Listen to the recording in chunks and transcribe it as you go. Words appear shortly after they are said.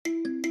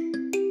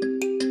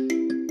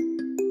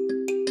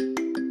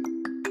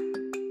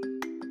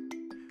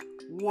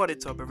What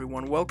is up,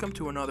 everyone? Welcome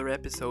to another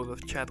episode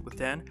of Chat with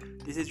Dan.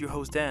 This is your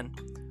host, Dan.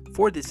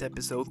 For this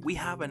episode, we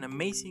have an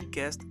amazing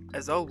guest,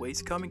 as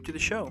always, coming to the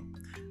show.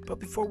 But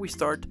before we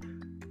start,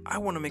 I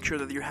want to make sure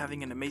that you're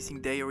having an amazing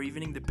day or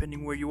evening,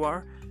 depending where you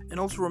are. And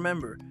also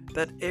remember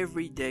that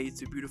every day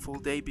is a beautiful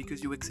day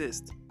because you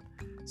exist.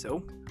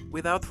 So,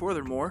 without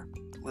furthermore,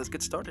 let's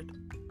get started.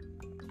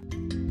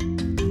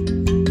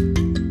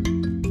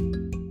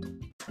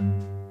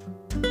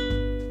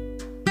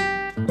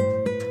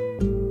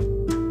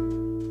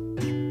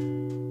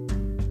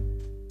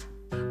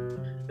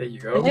 There you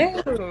go.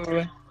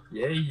 Hello.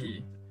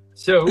 Yay.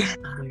 So,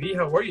 Vivi,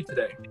 how are you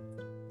today?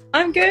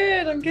 I'm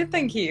good,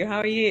 thank you. How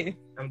are you?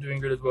 I'm doing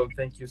good as well.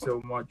 Thank you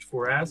so much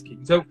for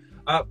asking. So,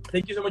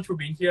 thank you so much for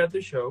being here at the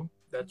show.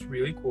 That's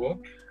really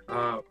cool.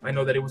 I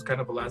know that it was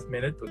kind of a last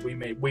minute, but we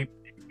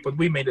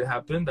made it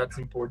happen. That's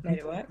important.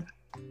 Made it work.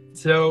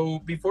 So,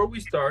 before we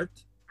start,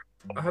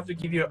 I have to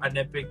give you an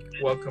epic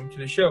welcome to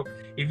the show.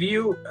 If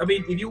you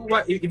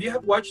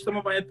have watched some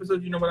of my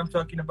episodes, you know what I'm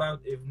talking about.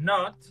 If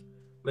not,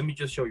 let me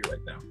just show you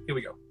right now. Here we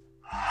go.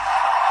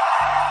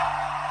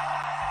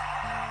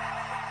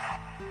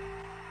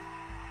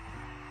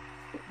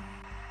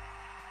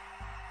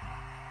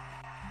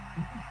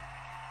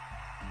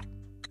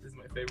 This is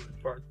my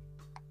favorite part.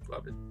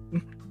 Love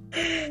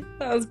it.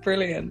 That was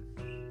brilliant.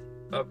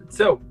 Love it.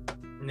 So,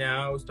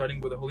 now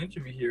starting with the whole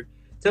interview here.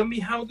 Tell me,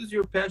 how does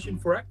your passion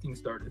for acting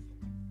started?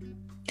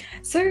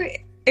 So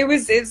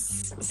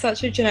it's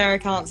such a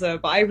generic answer,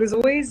 but I was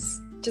always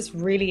just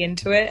really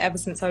into it ever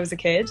since I was a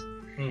kid.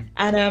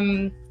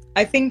 And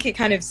I think it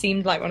kind of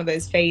seemed like one of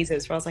those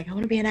phases where I was like, I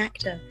want to be an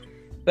actor,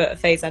 but a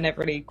phase I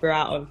never really grew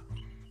out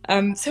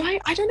of. So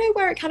I don't know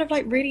where it kind of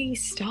like really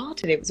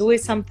started. It was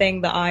always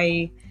something that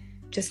I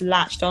just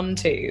latched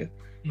onto.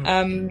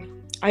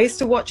 I used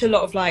to watch a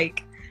lot of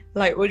like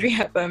Audrey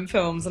Hepburn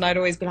films, and I'd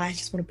always be like, I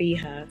just want to be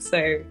her.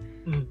 So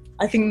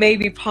I think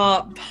maybe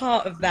part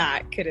of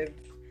that could have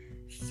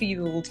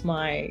fueled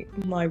my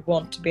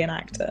want to be an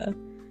actor.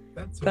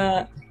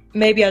 But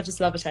maybe I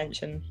just love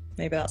attention.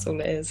 Maybe that's all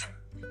it is.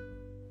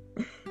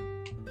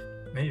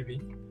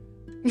 Maybe.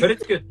 But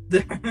it's good.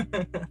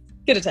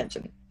 Good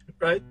attention.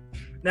 Right?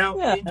 Now,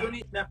 Yeah. in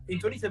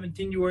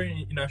 2017, you were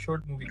in a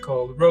short movie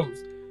called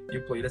Rose. You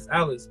played as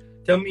Alice.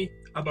 Tell me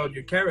about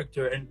your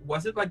character, and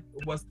was it like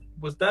was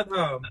that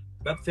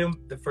film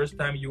the first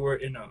time you were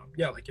in a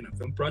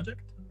film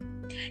project?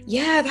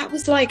 Yeah, that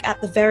was like at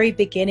the very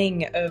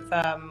beginning of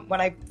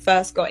when I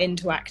first got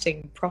into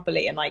acting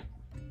properly and like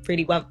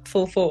really went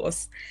full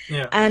force.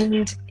 Yeah.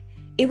 And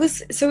it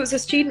was a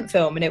student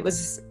film, and it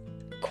was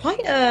quite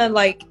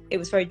it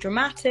was very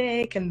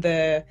dramatic, and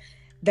there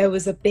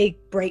was a big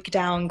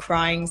breakdown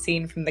crying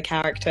scene from the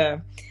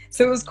character.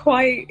 So it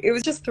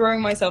was just throwing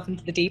myself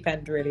into the deep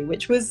end really,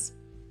 which was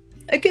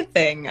a good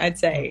thing, I'd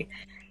say.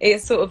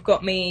 It sort of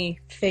got me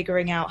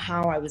figuring out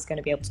how I was going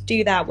to be able to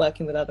do that,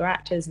 working with other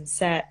actors and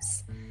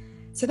sets.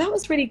 So that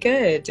was really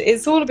good.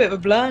 It's all a bit of a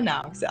blur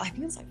now, because I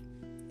think it's like,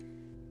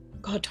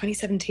 God,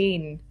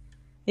 2017.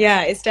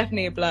 Yeah, it's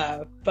definitely a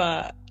blur,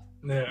 but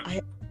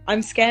Yeah.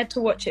 I'm scared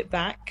to watch it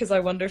back, because I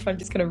wonder if I'm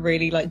just going to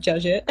really like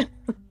judge it.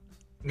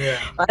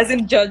 Yeah. As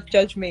in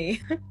judge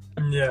me.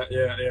 Yeah,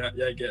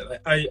 I get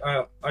it.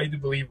 I do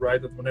believe,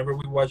 right, that whenever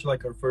we watch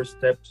like our first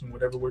steps and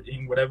whatever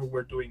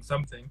we're doing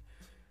something,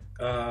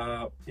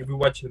 if we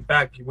watch it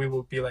back, we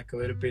will be like a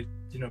little bit,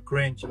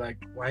 cringe, like,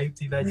 why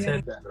did I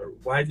say that, or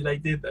why did I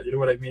did that? You know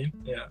what I mean?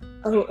 Yeah.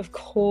 Oh, of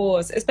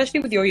course. Especially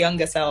with your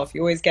younger self,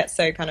 you always get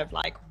so kind of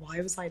like, why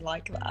was I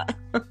like that?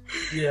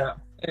 Yeah,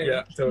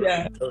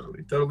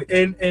 totally.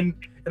 And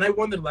I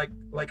wonder,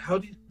 like how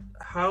did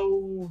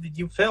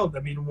you felt?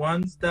 I mean,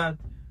 once that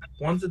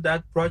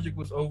project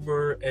was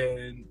over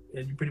and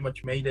you pretty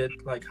much made it,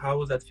 like, how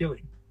was that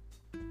feeling?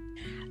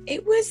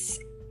 It was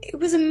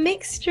a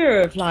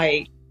mixture of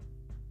like,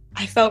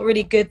 I felt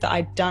really good that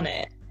I'd done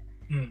it,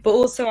 but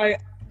also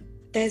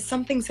there's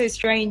something so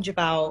strange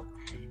about,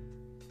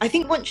 I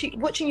think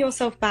watching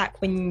yourself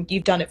back when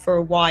you've done it for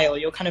a while,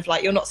 you're kind of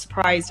like, you're not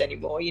surprised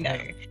anymore, you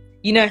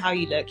know how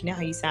you look, you know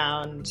how you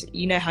sound,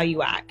 you know how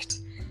you act.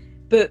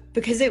 But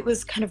because it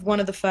was kind of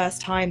one of the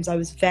first times, I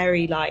was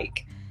very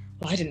like,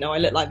 well, I didn't know I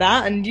looked like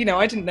that, and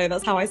I didn't know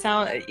that's how I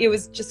sound. It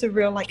was just a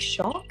real like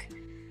shock.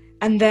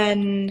 And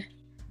then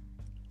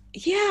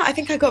I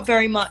think I got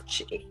very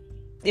much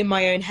in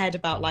my own head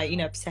about like,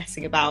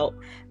 obsessing about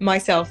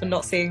myself and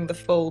not seeing the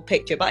full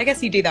picture. But I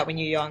guess you do that when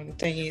you're young,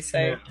 don't you?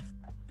 So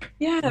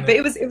yeah. But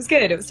it was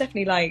good. It was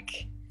definitely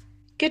like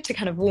good to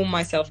kind of warm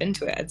myself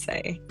into it, I'd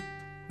say.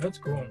 That's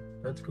cool.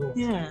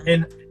 Yeah.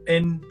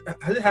 And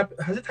has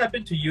it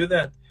happened to you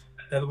that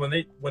when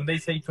they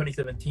say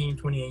 2017,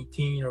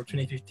 2018, or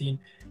 2015,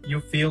 you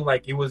feel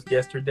like it was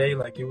yesterday,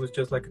 like it was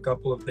just like a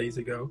couple of days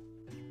ago?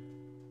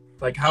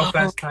 Like how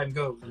fast time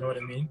goes, you know what I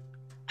mean?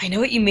 I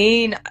know what you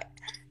mean.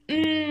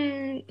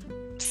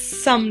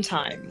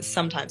 Sometimes.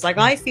 Like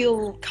I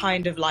feel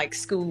kind of like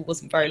school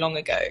wasn't very long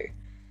ago,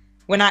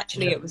 when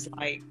actually it was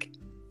like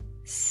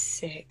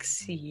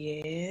 6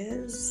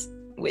 years,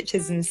 which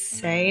is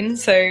insane.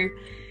 So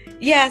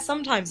yeah,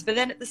 sometimes, but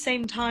then at the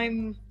same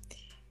time,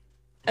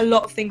 a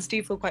lot of things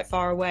do feel quite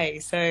far away.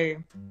 So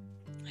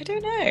I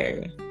don't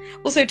know.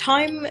 Also,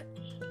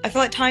 I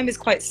feel like time is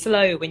quite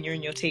slow when you're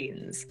in your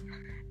teens,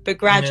 but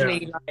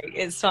gradually, like,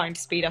 it's starting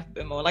to speed up a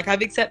bit more. Like,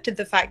 I've accepted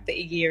the fact that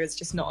a year is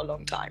just not a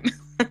long time.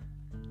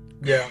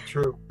 Yeah,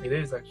 true. It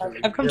is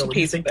actually. I've come to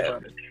peace with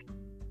it.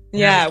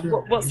 Yeah,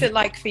 what's it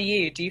like for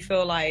you? Do you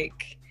feel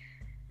like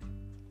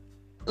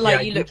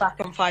you look back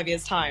on 5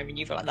 years' time and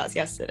you feel like that's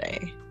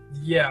yesterday?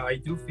 Yeah, I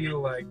do feel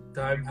like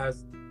time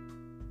has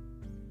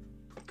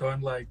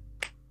gone, like,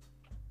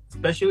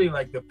 especially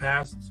like the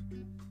past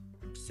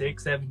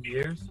 6-7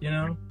 years, you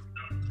know,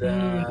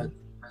 that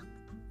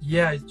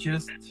it's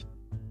just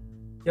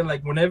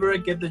like whenever I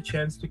get the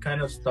chance to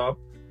kind of stop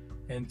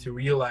and to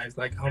realize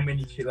like how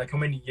many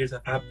years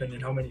have happened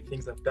and how many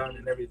things I've done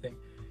and everything,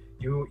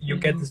 you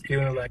get this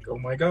feeling like, oh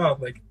my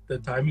god, like the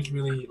time is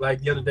really,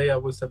 like the other day I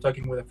was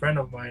talking with a friend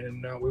of mine,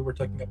 and we were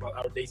talking about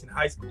our days in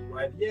high school,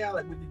 right? Yeah,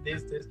 like we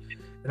did this,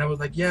 and I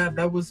was like, yeah,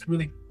 that was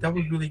really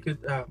good,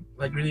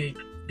 like really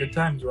good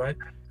times, right?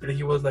 And then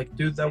he was like,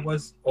 dude, that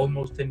was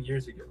almost 10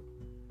 years ago.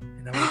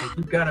 And I was like,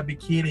 you gotta be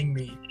kidding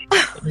me.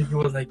 And then he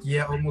was like,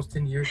 yeah, almost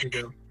 10 years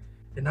ago.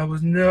 And I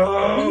was,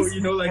 no,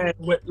 you know,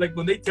 like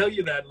when they tell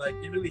you that, like,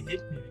 it really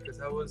hit me, because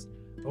I was,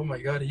 oh my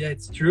god, yeah,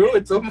 it's true,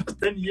 it's almost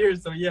 10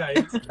 years. So yeah,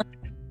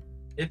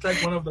 it's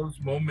like one of those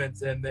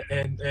moments, and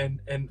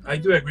I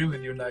do agree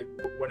with you, like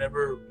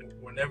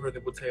whenever they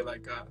would say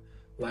like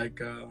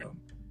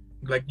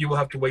you will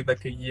have to wait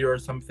like a year or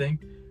something,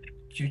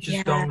 you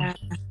just don't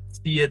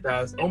see it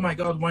as, oh my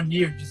god, 1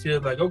 year. You see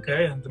it like,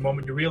 okay, and the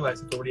moment you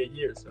realize it's already a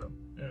year. So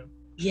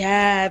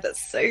yeah,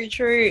 that's so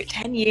true.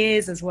 10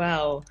 years as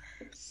well.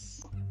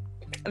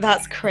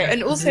 That's crazy.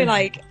 And also,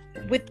 like,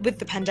 with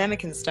the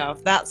pandemic and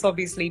stuff, that's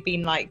obviously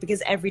been like,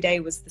 because every day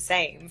was the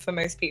same for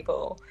most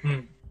people,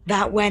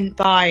 that went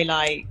by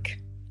like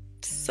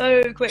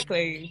so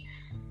quickly.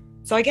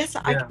 So I guess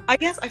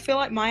I feel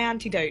like my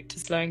antidote to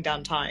slowing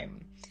down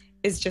time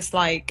is just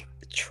like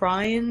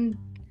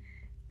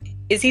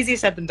it's easier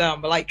said than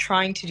done, but like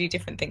trying to do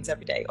different things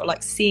every day, or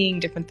like seeing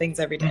different things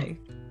every day,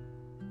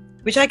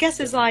 which I guess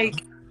is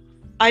like,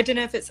 I don't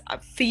know if it's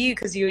for you,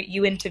 because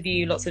you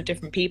interview lots of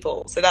different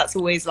people, so that's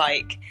always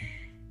like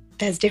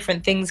there's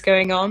different things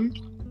going on.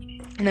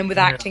 And then with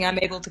acting, I'm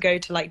able to go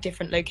to like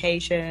different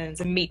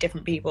locations and meet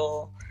different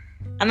people,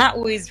 and that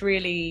always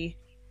really,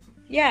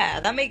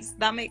 that makes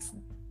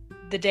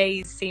the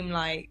days seem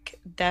like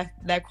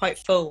they're quite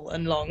full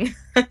and long.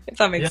 If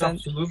that makes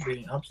sense.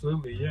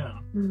 Absolutely, yeah.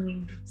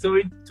 So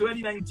in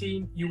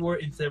 2019, you were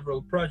in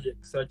several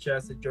projects, such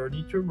as A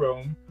Journey to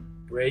Rome,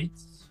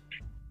 Braids,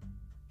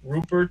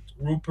 Rupert,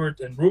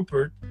 and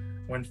Rupert,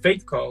 When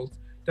Fate Calls.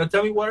 Now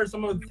tell me, what are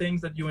some of the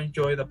things that you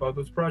enjoyed about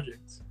those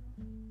projects?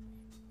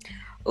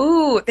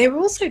 Ooh, they were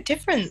all so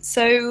different.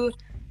 So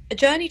A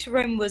Journey to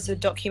Rome was a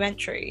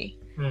documentary,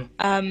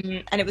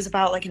 and it was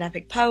about like an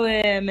epic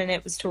poem, and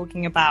it was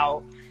talking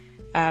about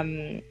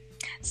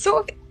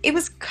it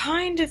was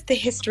kind of the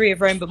history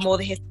of Rome, but more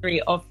the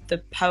history of the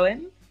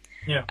poem.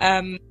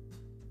 And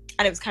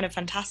it was kind of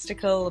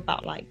fantastical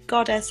about like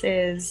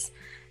goddesses.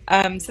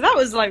 So that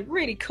was like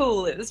really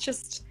cool. It was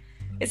just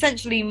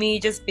essentially me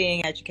just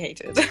being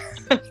educated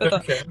for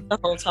the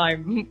whole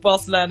time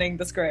whilst learning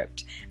the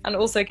script, and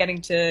also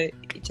getting to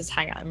just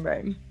hang out in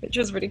Rome, which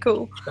was really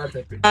cool. That's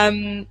epic.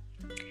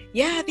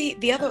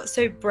 The other,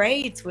 so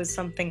Braids was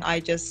something I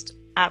just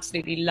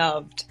absolutely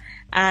loved,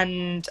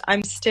 and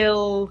I'm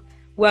still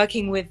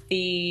working with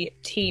the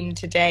team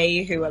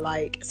today who are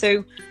like,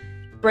 so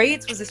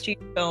Braids was a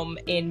student film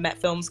in Met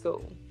Film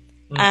School,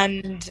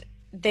 and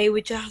they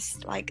were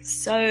just like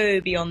so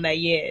beyond their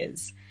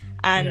years,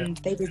 and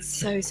they did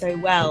so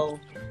well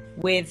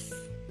with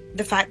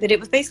the fact that it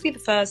was basically the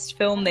first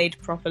film they'd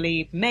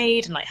properly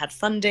made and like had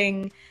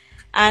funding.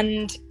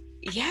 And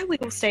we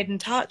all stayed in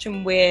touch,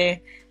 and we're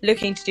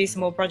looking to do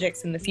some more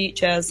projects in the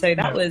future, so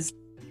that was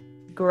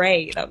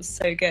great. That was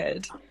so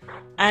good.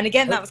 And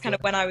again, that was kind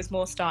of when I was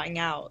more starting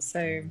out,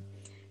 so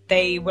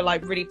they were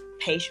like really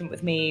patient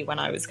with me when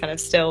I was kind of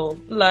still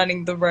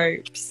learning the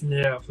ropes.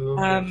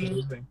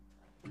 Absolutely.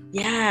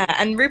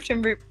 And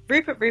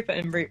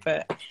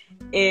Rupert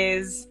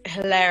is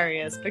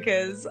hilarious,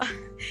 because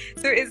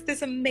so it's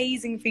this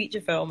amazing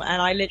feature film,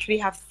 and I literally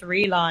have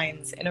 3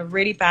 lines in a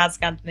really bad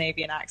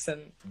Scandinavian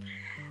accent,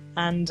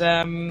 and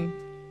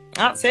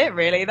that's it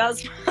really.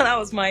 That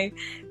was my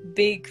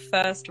big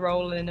first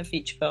role in a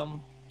feature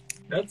film.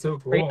 That's so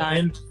cool.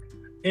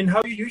 And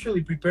how you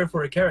usually prepare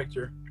for a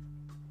character?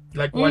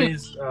 Like what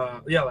is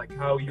like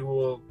how you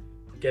will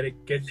get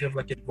yourself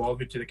like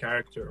involved into the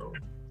character? Or...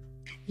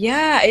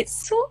 Yeah,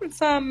 it's sort of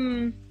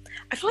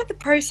I feel like the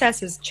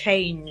process has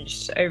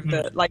changed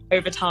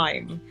over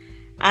time,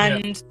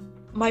 and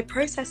my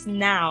process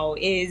now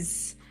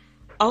is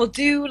I'll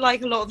do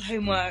like a lot of the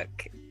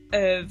homework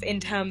in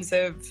terms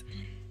of,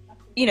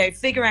 you know,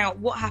 figuring out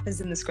what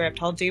happens in the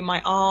script. I'll do my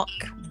arc,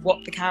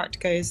 what the character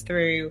goes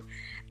through,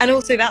 And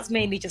also that's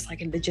mainly just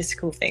like a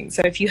logistical thing.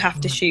 So if you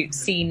have to shoot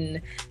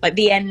scene, like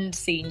the end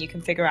scene, you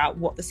can figure out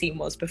what the scene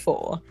was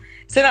before.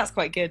 So that's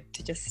quite good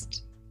to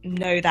just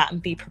know that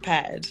and be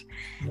prepared.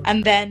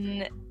 And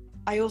then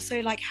I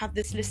also like have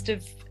this list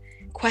of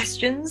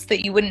questions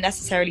that you wouldn't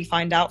necessarily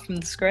find out from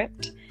the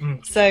script.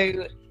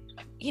 So,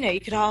 you know, you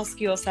could ask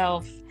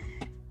yourself,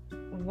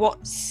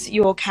 what's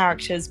your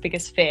character's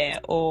biggest fear?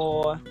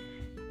 Or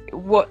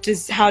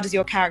how does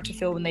your character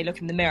feel when they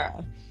look in the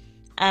mirror?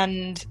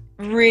 And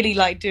really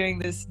like doing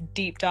this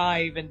deep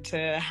dive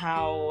into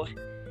how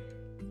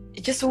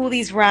just all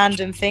these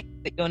random things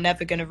that you're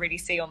never going to really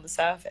see on the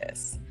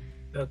surface.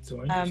 That's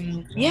so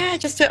interesting. Yeah,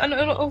 just to, and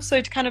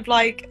also to kind of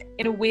like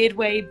in a weird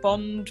way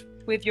bond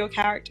with your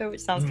character, which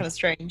sounds kind of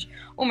strange,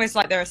 almost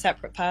like they're a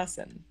separate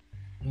person.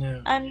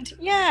 And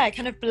yeah,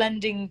 kind of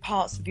blending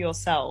parts of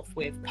yourself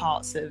with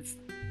parts of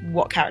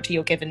what character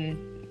you're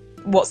given,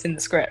 what's in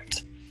the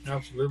script.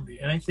 Absolutely.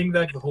 And I think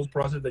that the whole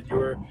process that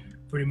you're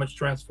pretty much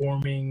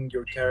transforming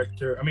your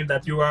character, I mean,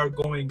 that you are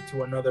going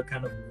to another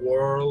kind of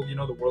world, you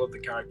know, the world of the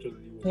character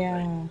that you will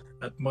play,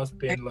 that must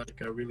be like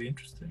really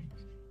interesting.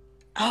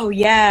 Oh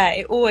yeah,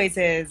 it always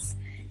is.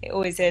 It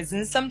always is.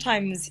 And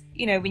sometimes,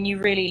 you know, when you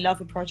really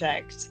love a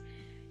project,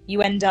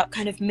 you end up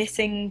kind of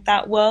missing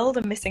that world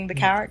and missing the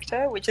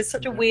character, which is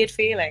such a weird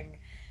feeling,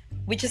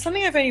 which is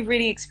something I've only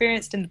really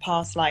experienced in the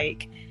past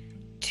like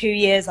 2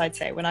 years, I'd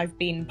say, when I've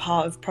been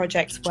part of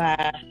projects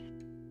where,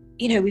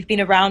 you know, we've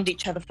been around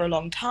each other for a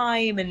long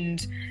time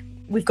and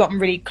we've gotten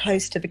really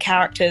close to the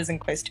characters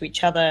and close to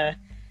each other,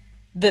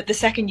 that the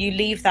second you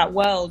leave that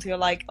world, you're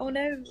like, oh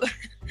no,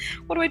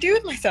 what do I do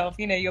with myself?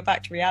 You know, you're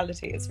back to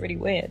reality. It's really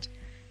weird.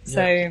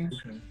 So,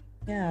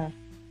 yeah.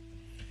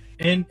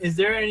 And is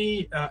there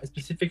any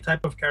specific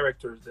type of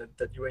characters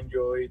that you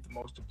enjoy the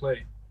most to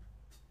play?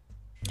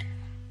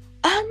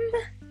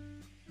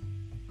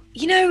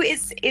 You know,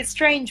 it's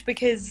strange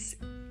because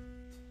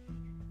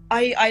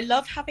I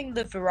love having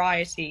the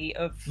variety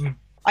of,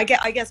 I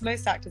guess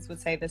most actors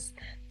would say this,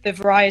 the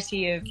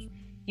variety of,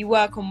 you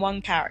work on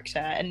one character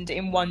and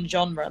in one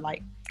genre,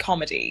 like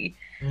comedy,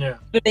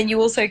 but then you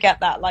also get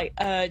that like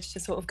urge to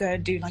sort of go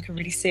and do like a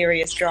really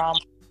serious drama,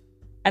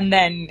 and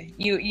then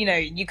you know,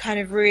 you kind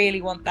of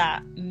really want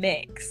that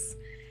mix.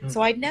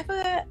 So I'd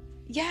never,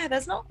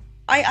 there's not,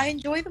 I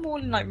enjoy them all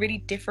in like really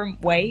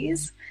different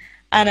ways.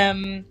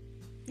 And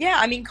yeah,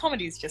 I mean,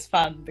 comedy is just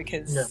fun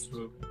because it's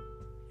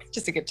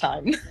just a good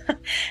time.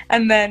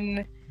 And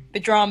then the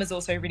drama is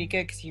also really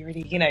good because you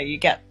really, you know, you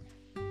get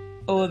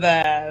all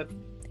the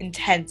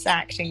intense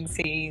acting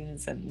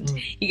scenes and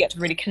you get to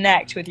really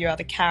connect with your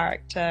other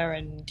character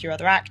and your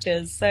other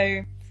actors.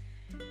 So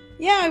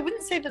yeah, I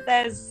wouldn't say that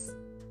there's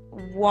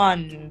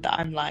one that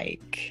I'm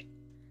like,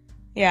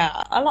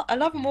 I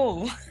love them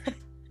all.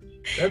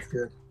 That's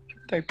good.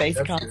 Very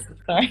basic answer,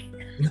 sorry.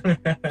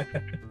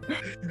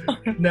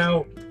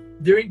 Now,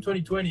 during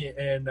 2020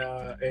 and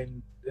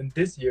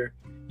this year,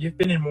 you've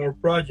been in more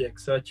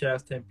projects such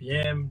as 10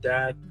 p.m.,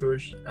 Dad,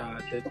 Push,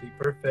 Deadly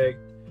Perfect,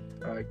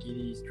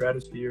 Giddy,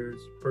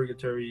 Stratospheres,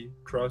 Purgatory,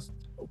 Trust,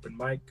 Open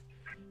Mic.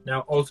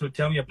 Now, also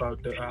tell me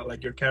about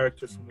like your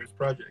characters from those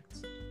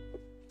projects.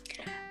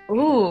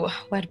 Ooh,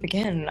 where to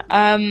begin?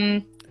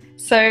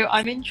 So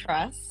I'm in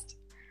Trust,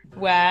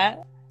 where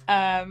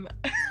I'm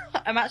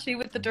actually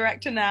with the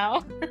director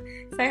now.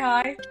 Say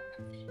hi.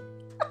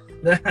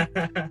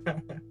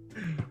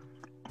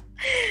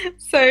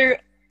 So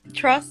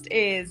Trust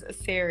is a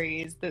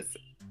series that's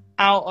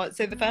out.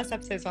 So the first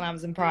episode's on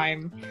Amazon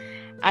Prime,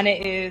 and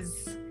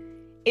it's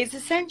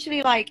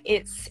essentially like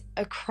it's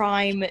a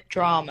crime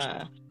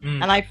drama,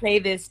 and I play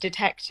this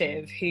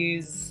detective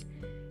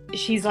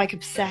she's like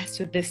obsessed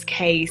with this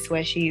case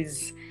where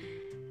she's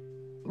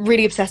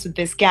really obsessed with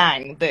this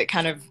gang that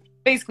kind of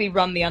basically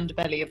run the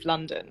underbelly of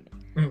London.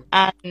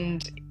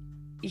 And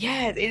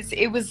yeah,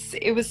 it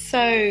was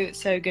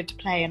so good to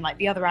play, and like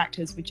the other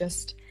actors were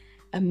just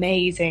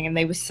amazing, and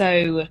they were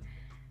so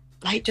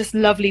like just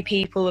lovely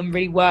people and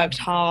really worked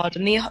hard,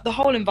 and the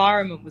whole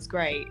environment was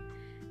great.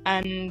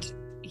 And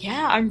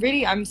yeah,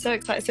 I'm so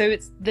excited. So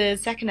it's the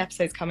second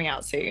episode's coming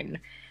out soon,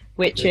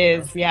 which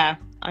is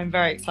I'm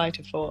very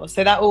excited for.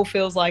 So that all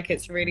feels like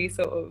it's really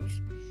sort of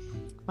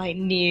like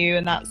new,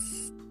 and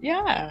that's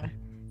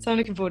so I'm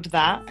looking forward to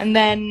that. And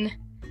then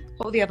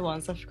what were the other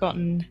ones I've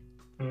forgotten?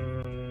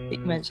 You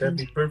mentioned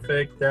Deadly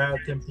Perfect, Dad,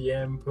 10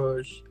 p.m.,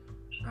 Push,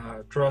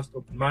 Trust,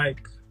 Open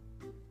Mic.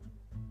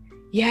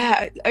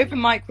 Yeah,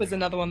 Open Mic was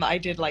another one that I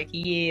did like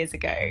years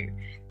ago.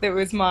 That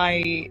was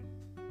my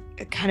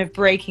kind of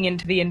breaking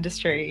into the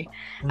industry.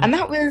 And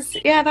that was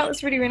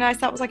really, really nice.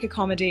 That was like a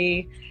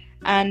comedy.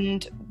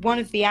 And one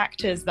of the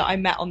actors that I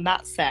met on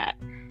that set,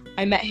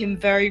 I met him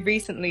very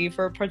recently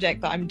for a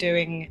project that I'm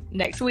doing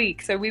next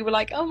week. So we were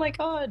like, oh my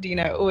God, you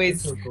know,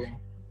 always. That's so cool.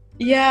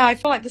 Yeah, I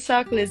feel like the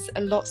circle is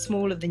a lot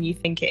smaller than you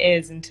think it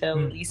is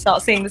until you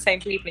start seeing the same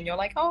people and you're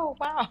like, oh,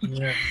 wow.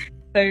 Yeah.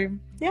 So,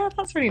 yeah,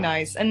 that's really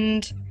nice.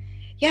 And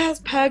yeah,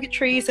 it's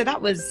Purgatory. So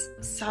that was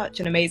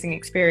such an amazing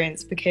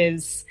experience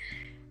because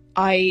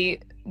I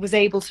was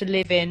able to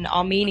live in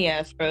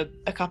Armenia for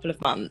a couple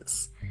of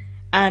months.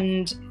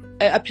 and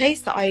a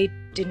place that I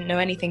didn't know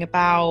anything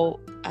about,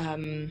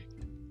 a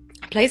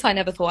place I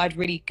never thought I'd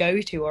really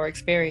go to or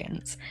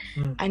experience.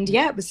 And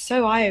yeah, it was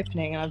so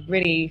eye-opening, and I've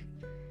really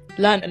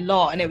learned a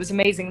lot, and it was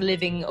amazing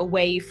living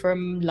away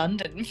from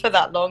London for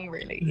that long,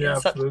 really. Yeah,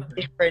 in such absolutely. a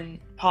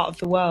different part of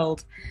the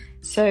world.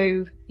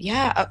 So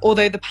yeah,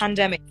 although the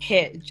pandemic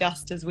hit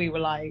just as we were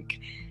like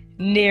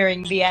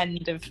nearing the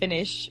end of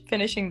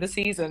finishing the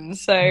season,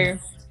 so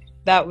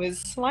that was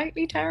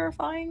slightly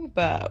terrifying,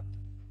 but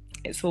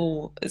it's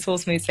all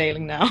smooth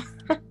sailing now.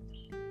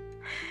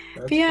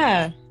 But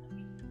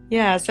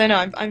yeah, so no,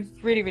 I'm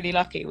really, really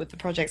lucky with the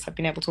projects I've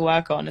been able to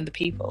work on and the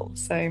people.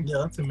 So yeah,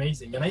 that's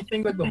amazing. And I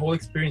think like the whole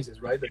experience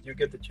is right, that you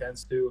get the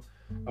chance to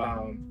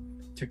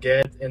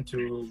get and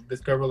to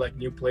discover like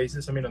new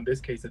places. I mean, in this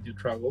case, that you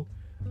travel.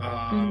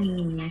 I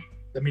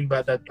mean,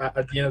 but at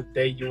the end of the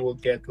day, you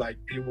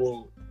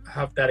will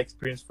have that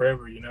experience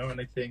forever, you know.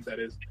 And I think that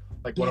is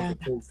like one of the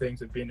cool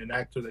things of being an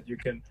actor, that you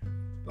can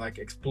like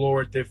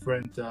explore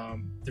different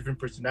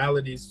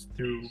personalities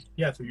through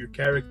your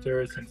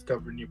characters and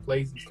discover new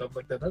places and stuff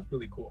like that. That's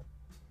really cool.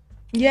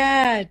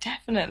 Yeah,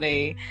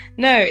 definitely.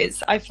 No,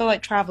 I feel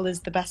like travel is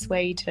the best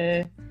way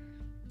to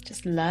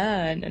just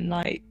learn, and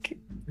like,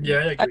 yeah,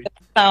 I agree.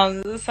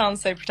 It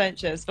sounds so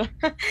pretentious, but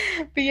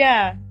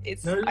yeah,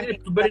 it's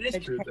but it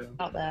is true though.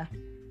 Out there.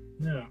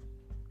 Yeah.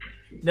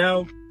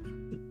 Now,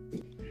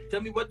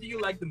 tell me, what do you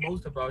like the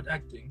most about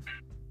acting?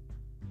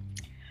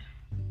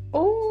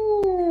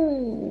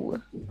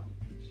 Oh,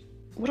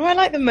 what do I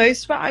like the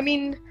most about? I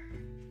mean,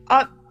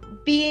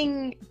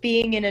 being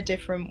in a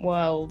different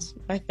world.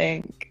 I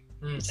think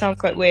it sounds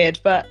quite weird,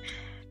 but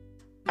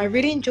I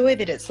really enjoy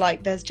that. It's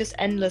like there's just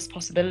endless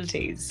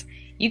possibilities.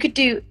 You could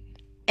do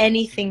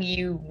anything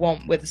you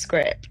want with a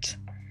script,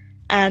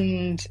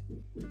 and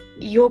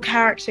your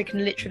character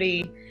can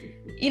literally,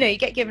 you know, you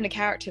get given a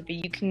character, but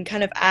you can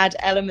kind of add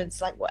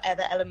elements, like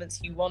whatever elements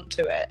you want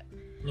to it.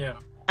 Yeah.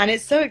 And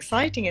it's so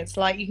exciting. It's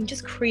like you can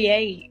just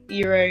create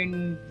your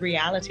own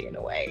reality in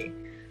a way.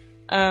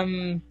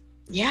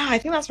 Yeah, I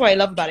think that's what I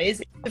love about it,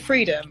 is the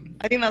freedom.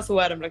 I think that's the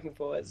word I'm looking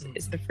for, is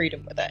the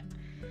freedom with it.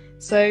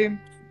 So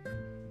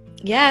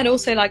yeah, and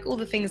also like all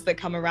the things that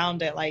come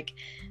around it, like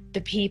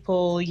the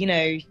people, you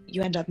know,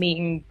 you end up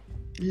meeting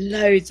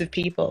loads of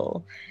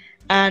people,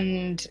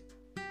 and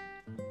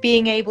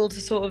being able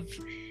to sort of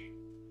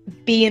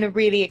be in a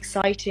really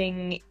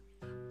exciting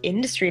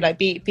industry, like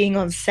being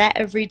on set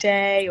every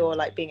day, or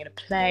like being in a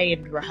play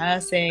and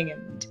rehearsing,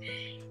 and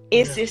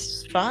it's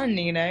just fun,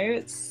 you know.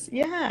 It's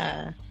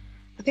I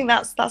think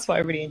that's what I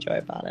really enjoy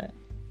about it.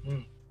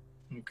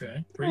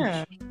 Okay.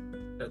 Yeah.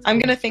 I'm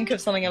gonna think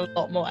of something a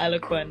lot more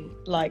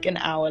eloquent like an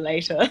hour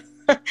later.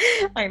 I'm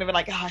gonna be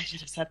like, I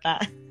should have said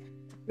that.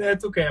 Yeah,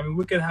 it's okay. I mean,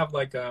 we could have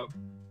like a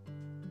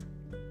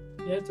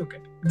it's okay.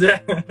 Yeah.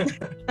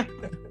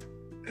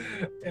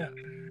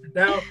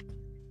 Now,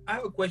 I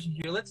have a question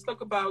here. Let's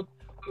talk about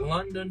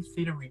London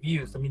Theatre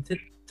Reviews. I mean,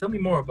 tell me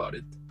more about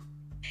it.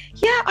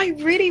 Yeah, I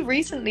really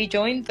recently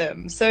joined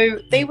them. So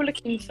they were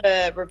looking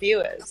for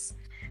reviewers,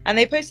 and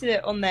they posted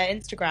it on their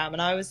Instagram,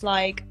 and I was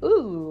like,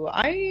 ooh,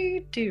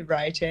 I do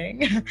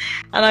writing.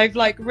 And I've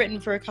like written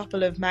for a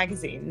couple of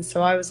magazines.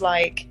 So I was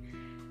like,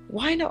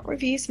 why not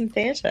review some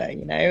theatre,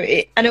 you know?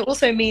 And it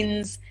also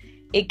means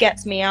it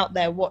gets me out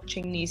there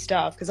watching new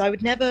stuff, because I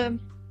would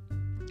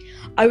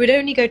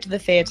only go to the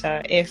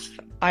theatre if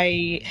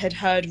I had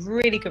heard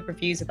really good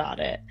reviews about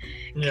it,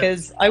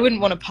 because I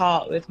wouldn't want to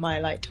part with my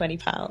like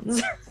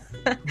 £20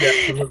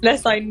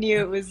 unless I knew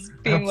it was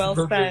being well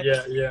spent.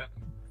 Yeah.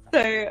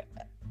 So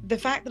the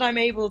fact that I'm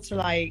able to,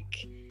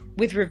 like,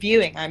 with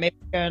reviewing, I'm able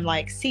to go and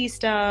like see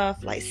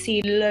stuff, like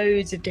see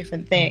loads of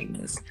different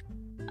things.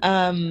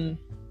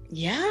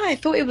 Yeah, I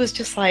thought it was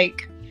just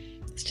like,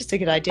 it's just a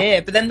good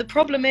idea. But then the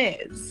problem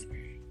is,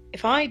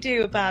 if I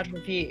do a bad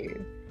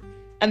review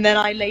and then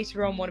I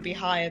later on want to be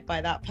hired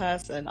by that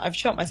person, I've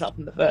shot myself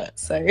in the foot.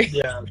 So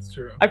yeah, that's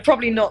true. I've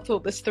probably not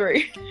thought this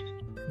through.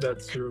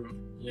 That's true.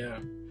 Yeah.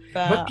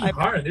 But must be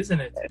hard, isn't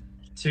it,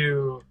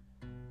 to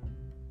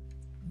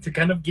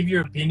kind of give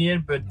your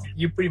opinion, but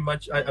you pretty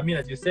much, I mean,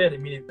 as you said, I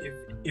mean,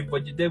 if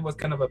what you did was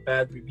kind of a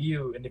bad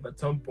review, and if at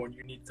some point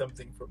you need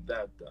something from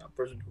that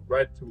person who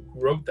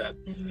wrote that,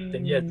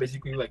 then yeah, it's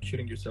basically like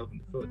shooting yourself in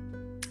the foot.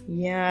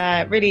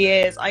 Yeah, it really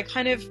is. I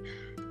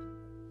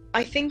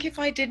think if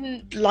I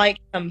didn't like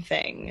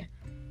something,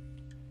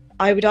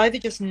 I would either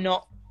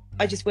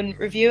I just wouldn't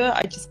review it.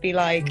 I'd just be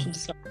like, I'm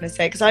just not going to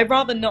say it, because I'd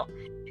rather not,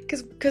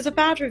 because a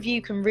bad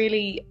review can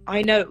really,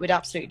 I know it would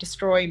absolutely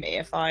destroy me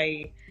if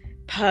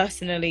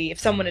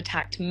someone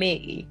attacked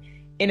me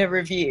in a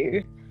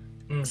review.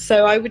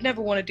 So I would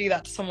never want to do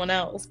that to someone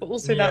else. But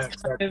also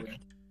that's kind of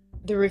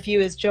the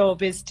reviewer's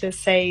job, is to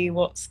say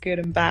what's good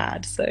and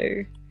bad.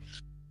 So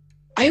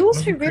I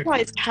also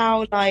realized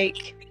how,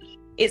 like,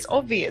 it's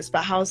obvious,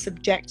 but how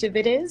subjective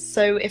it is.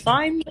 So if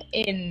I'm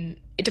in,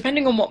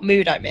 depending on what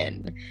mood I'm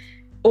in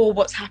or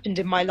what's happened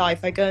in my life,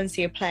 I go and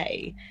see a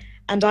play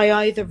and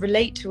I either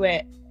relate to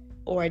it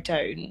or I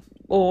don't,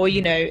 or,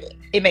 you know,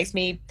 it makes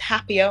me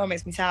happier or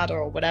makes me sadder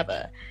or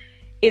whatever.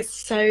 it's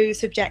so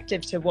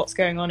subjective to what's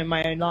going on in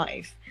my own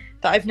life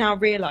that I've now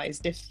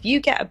realised if you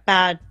get a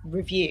bad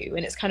review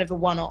and it's kind of a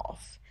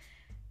one-off,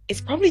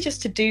 it's probably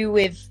just to do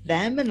with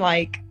them and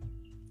like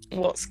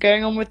what's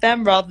going on with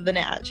them rather than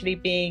it actually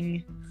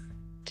being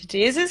to do.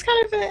 It's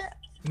kind of a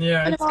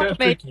it's kind of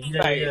tricky.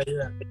 Yeah.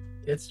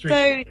 It's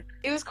tricky. So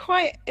it was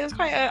quite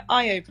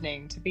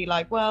eye-opening to be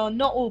like, well,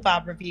 not all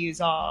bad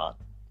reviews are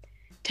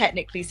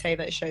technically say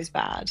that a show's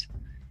bad.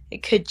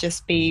 It could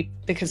just be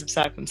because of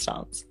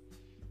circumstance.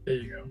 There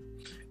you go.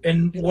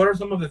 And what are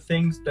some of the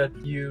things that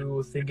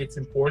you think it's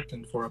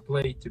important for a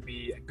play to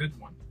be a good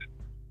one?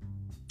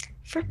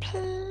 For a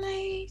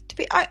play to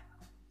be,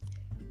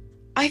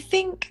 I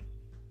think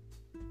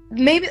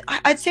maybe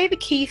I'd say the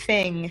key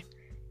thing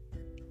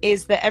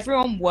is that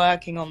everyone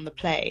working on the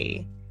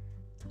play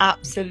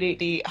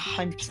absolutely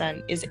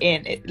 100% is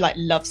in it, like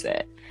loves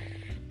it,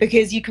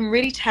 because you can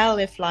really tell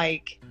if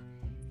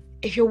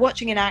you're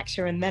watching an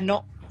actor and they're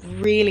not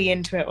really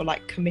into it or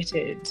like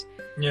committed.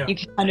 You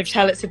can kind of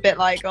tell it's a bit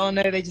like, oh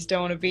no, they just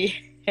don't want to be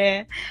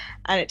here,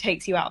 and it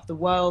takes you out of the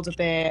world a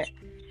bit.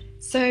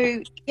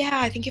 So yeah,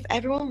 I think if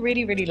everyone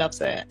really, really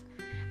loves it,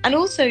 and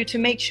also to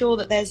make sure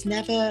that there's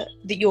never,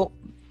 that you're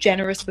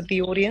generous with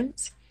the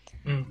audience,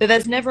 that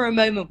there's never a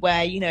moment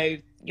where, you know,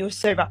 you're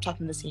so wrapped up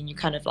in the scene you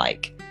kind of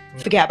like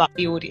forget about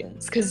the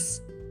audience.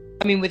 Because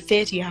I mean, with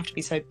theatre you have to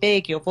be so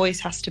big, your voice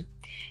has to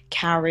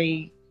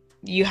carry,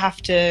 you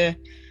have to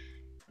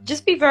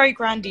just be very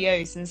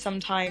grandiose, and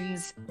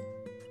sometimes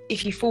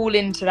if you fall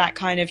into that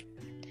kind of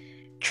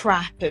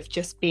trap of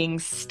just being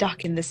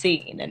stuck in the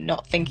scene and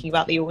not thinking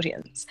about the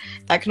audience,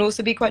 that can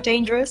also be quite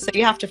dangerous. So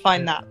you have to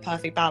find that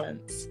perfect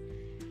balance.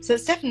 So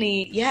it's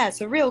definitely,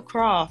 it's a real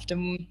craft,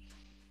 and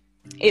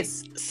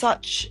it's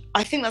such,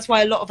 I think that's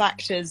why a lot of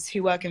actors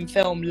who work in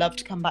film love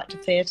to come back to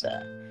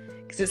theatre,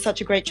 because it's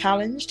such a great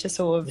challenge to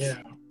sort of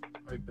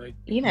tread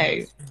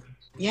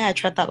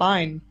that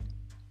line.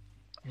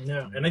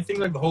 Yeah, and I think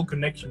like the whole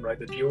connection, right,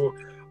 that you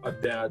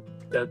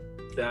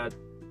that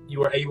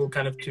you are able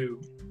kind of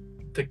to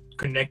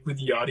connect with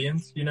the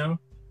audience, you know?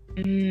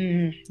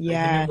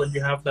 Yeah. When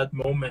you have that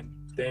moment,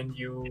 then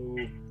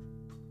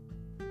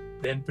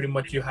pretty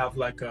much you have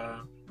that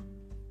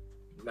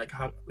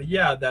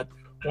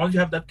once you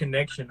have that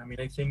connection, I mean,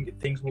 I think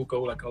things will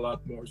go like a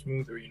lot more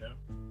smoother, you know?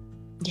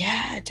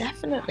 Yeah,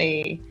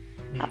 definitely.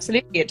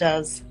 Absolutely it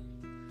does.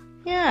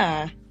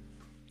 Yeah.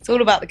 It's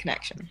all about the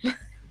connection.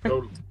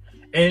 Totally.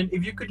 And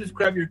if you could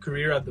describe your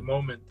career at the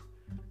moment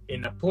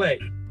in a play,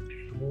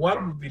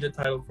 what would be the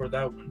title for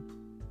that one?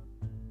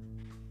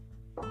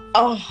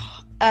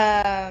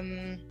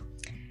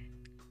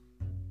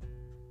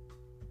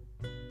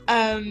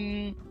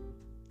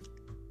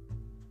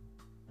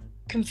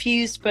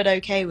 Confused but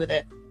okay with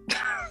it.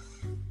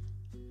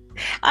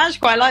 I actually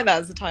quite like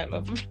that as a title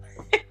of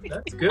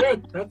That's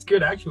good. That's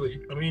good, actually.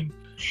 I mean,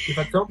 if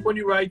at some point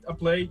you write a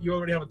play, you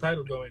already have a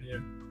title going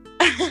here.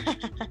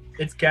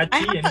 It's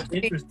catchy and it's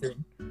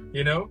interesting,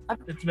 you know.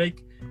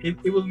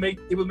 It will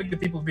make the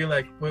people be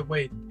like,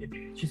 wait,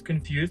 she's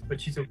confused, but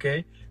she's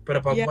okay. But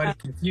about what is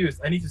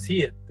confused? I need to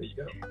see it. There you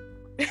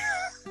go.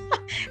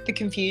 The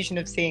confusion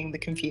of seeing the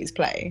confused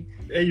play.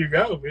 There you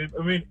go.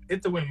 I mean,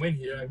 it's a win-win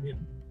here. I mean,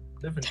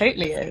 definitely.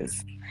 Totally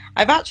is.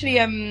 I've actually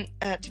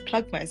to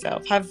plug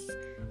myself, have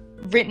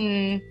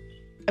written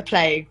a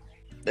play.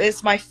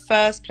 It's my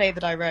first play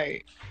that I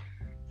wrote,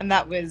 and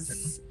that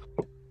was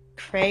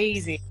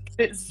crazy.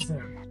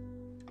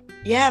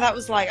 That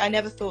was like, I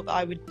never thought that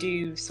I would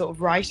do sort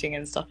of writing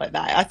and stuff like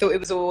that. I thought it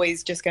was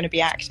always just going to be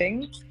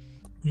acting,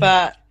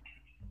 but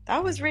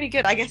that was really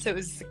good. I guess it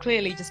was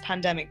clearly just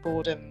pandemic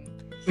boredom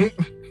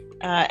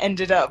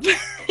ended up,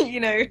 you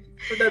know.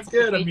 But that's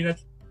good. I mean,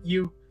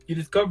 you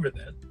discovered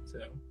that, so.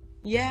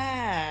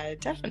 Yeah,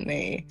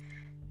 definitely.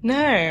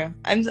 No,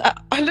 I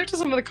looked at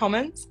some of the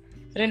comments.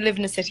 I don't live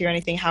in a city or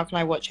anything. How can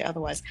I watch it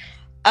otherwise?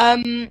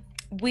 I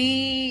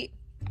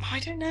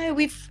don't know.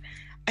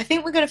 I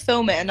think we're going to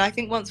film it, and I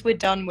think once we're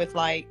done with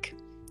like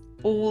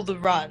all the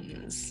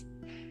runs,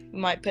 we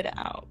might put it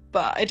out.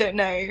 But I don't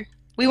know.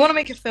 We want to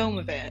make a film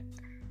of it,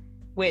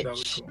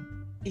 which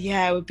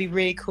would be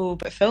really cool.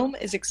 But film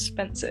is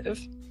expensive.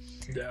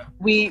 Yeah.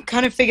 We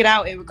kind of figured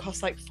out it would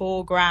cost like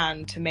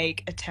 $4,000 to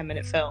make a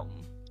 10-minute film.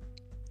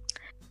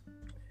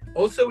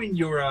 Also, in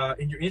your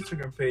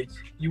Instagram page,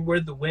 you were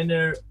the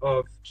winner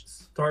of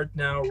Start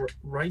Now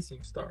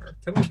Rising Star.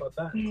 Tell me about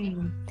that.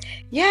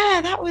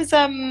 Yeah, that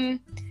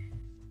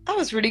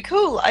was really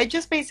cool. I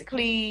just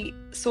basically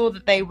saw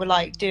that they were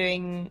like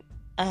doing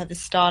the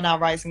Star Now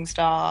Rising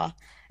Star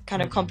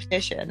kind of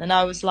competition, and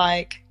I was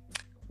like,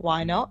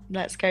 why not?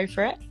 Let's go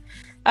for it.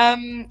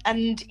 I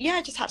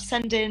just had to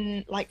send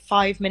in like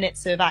 5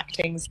 minutes of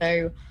acting.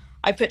 So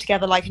I put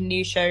together like a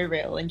new show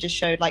reel and just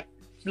showed like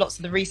lots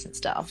of the recent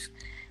stuff.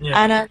 Yeah.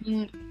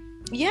 And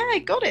I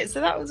got it. So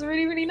that was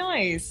really, really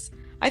nice.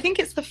 I think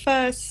it's the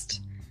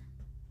first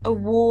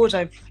award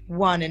I've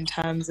won in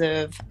terms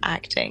of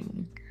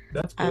acting.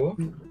 That's cool.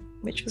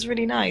 Which was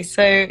really nice.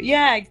 So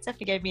yeah, it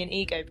definitely gave me an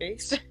ego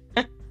boost.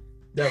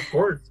 Yeah, of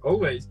course,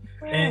 always.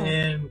 Yeah.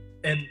 And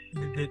And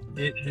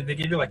did they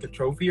give you like a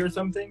trophy or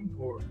something?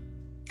 Or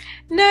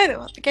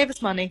No, they gave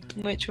us money,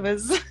 which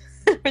was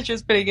which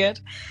was pretty good,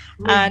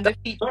 and a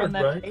feature on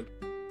their right? page.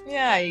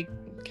 Yeah, you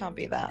can't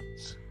beat that.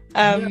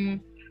 Yeah.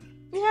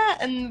 Yeah,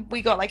 and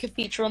we got like a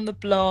feature on the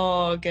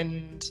blog,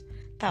 and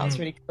that was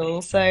really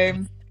cool. So,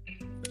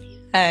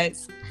 and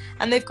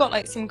they've got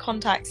like some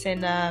contacts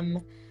in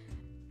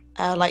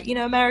like, you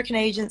know, American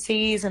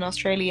agencies and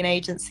Australian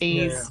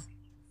agencies.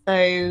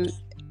 Yeah. So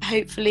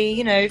hopefully,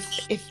 you know,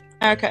 if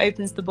America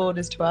opens the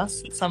borders to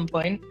us at some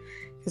point,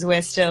 because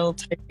we're still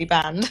totally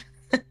banned,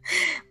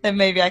 then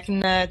maybe I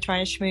can try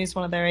and schmooze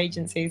one of their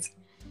agencies.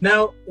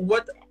 Now,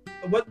 what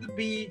would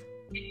be,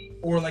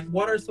 or like,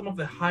 what are some of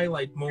the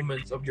highlight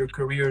moments of your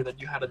career that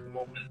you had at the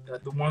moment?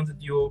 The ones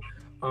that you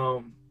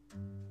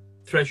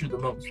treasure the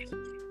most?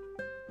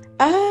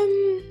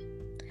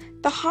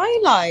 The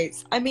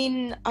highlights. I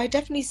mean, I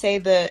definitely say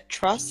that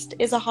Trust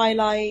is a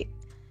highlight.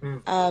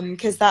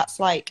 Because that's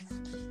like,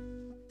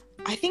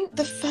 I think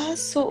the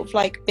first sort of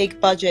like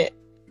big budget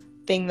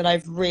thing that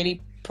I've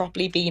really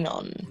properly been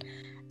on.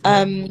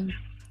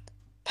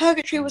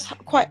 Purgatory was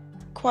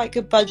quite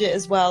good budget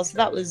as well, so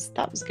that was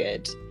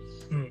good.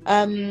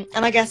 And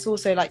I guess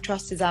also like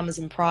Trust is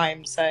Amazon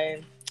Prime,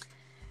 so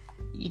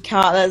you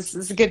can't.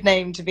 That's a good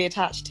name to be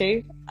attached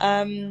to.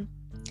 A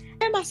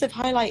massive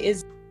highlight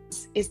is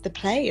the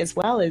play as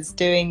well as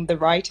doing the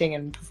writing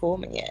and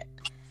performing it.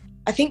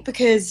 I think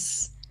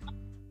because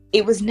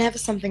it was never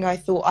something I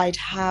thought I'd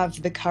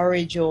have the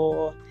courage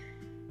or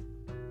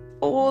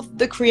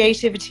the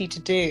creativity to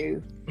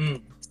do.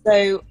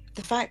 So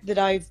the fact that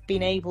I've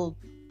been able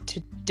to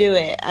do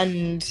it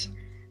and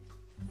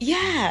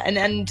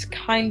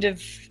kind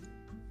of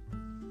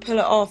pull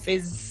it off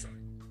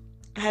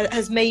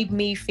has made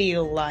me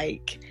feel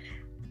like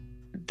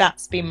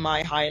that's been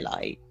my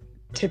highlight,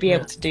 to be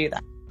able to do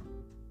that.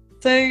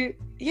 So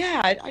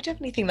yeah, I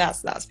definitely think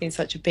that's been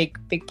such a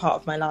big part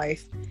of my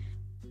life,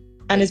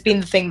 and has been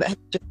the thing that has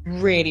just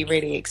really,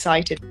 really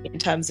excited me in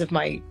terms of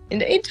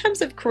in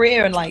terms of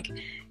career, and like,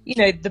 you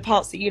know, the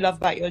parts that you love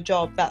about your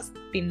job. That's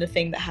been the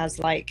thing that has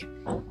like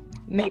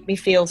made me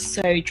feel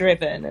so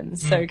driven and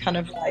so kind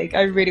of like,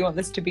 I really want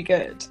this to be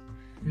good.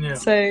 Yeah.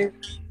 So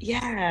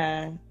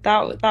yeah,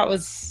 that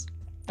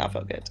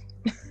felt good.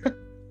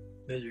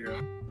 There you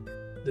go.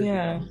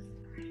 Yeah.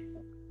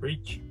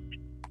 Preach.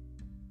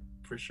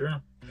 For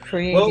sure.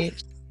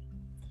 Preach.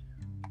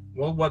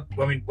 Well, what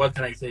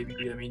can I say,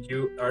 Vivi? I mean,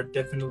 you are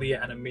definitely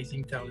an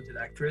amazing, talented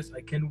actress.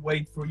 I can't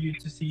wait for you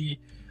to see.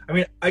 I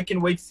mean, I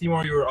can wait to see more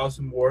of your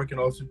awesome work, and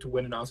also to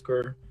win an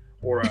Oscar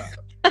or a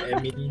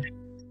Emmy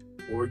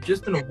or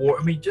just an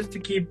award. I mean, just to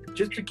keep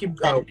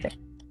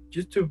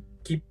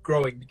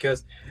growing.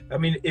 Because I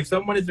mean, if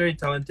someone is very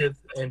talented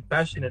and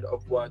passionate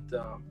of what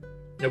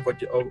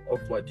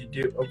you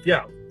do,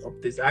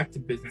 of this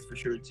acting business, for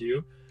sure it's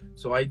you.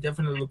 So I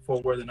definitely look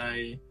forward, and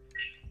I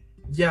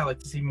like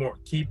to see more.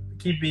 Keep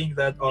being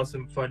that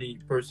awesome, funny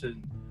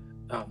person,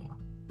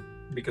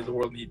 because the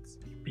world needs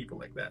people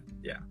like that.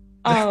 Yeah.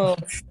 Oh,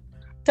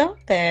 stop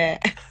it.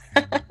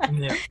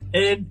 Yeah.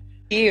 And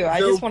I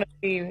just want to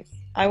see.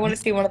 I want to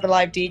see one of the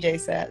live DJ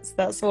sets.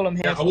 That's all I'm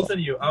here for. I will send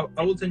you.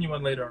 I will send you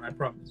one later on. I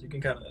promise. You can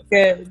kind of.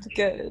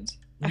 Good.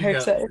 I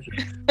hope so.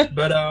 Sure.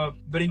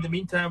 But in the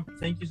meantime,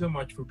 thank you so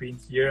much for being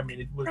here. I mean,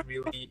 it was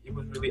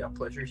really a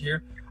pleasure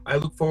here. I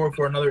look forward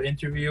for another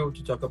interview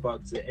to talk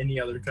about any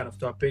other kind of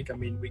topic. I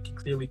mean, we can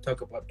clearly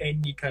talk about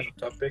any kind of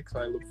topic. So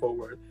I look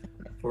forward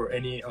for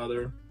any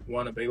other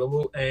one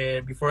available.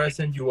 And before I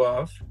send you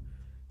off,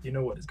 you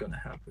know what is going to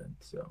happen.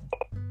 So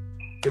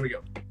here we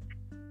go.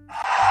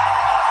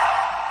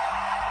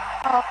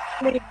 Oh,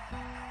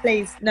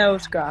 please, no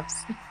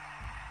autographs.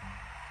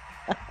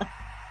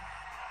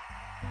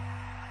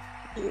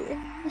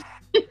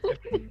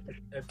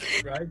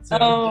 Right? So,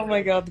 oh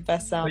my god, the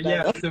best sound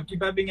ever. So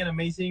keep having an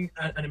amazing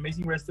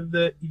rest of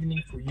the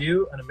evening for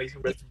you, an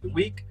amazing rest of the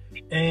week,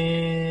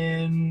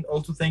 and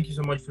also thank you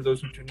so much for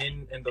those who tune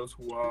in and those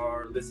who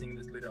are listening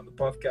this later on the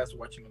podcast or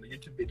watching on the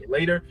YouTube video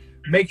later.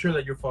 Make sure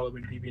that you're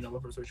following Vivi on all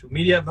of her social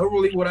media.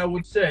 Normally, what I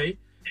would say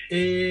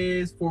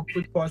is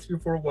put pause here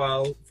for a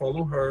while,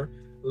 follow her,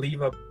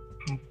 leave a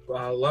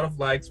lot of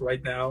likes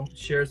right now,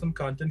 share some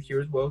content here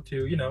as well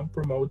to, you know,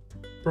 promote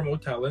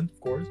talent,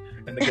 of course,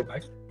 and then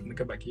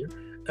come back here.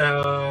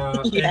 And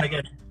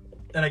again,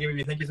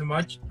 Vivi, thank you so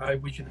much. I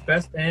wish you the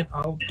best, and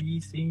I'll be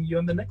seeing you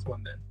on the next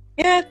one then.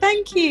 Yeah,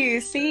 thank you.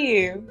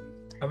 See you.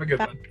 Have a good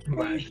one.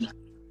 Bye.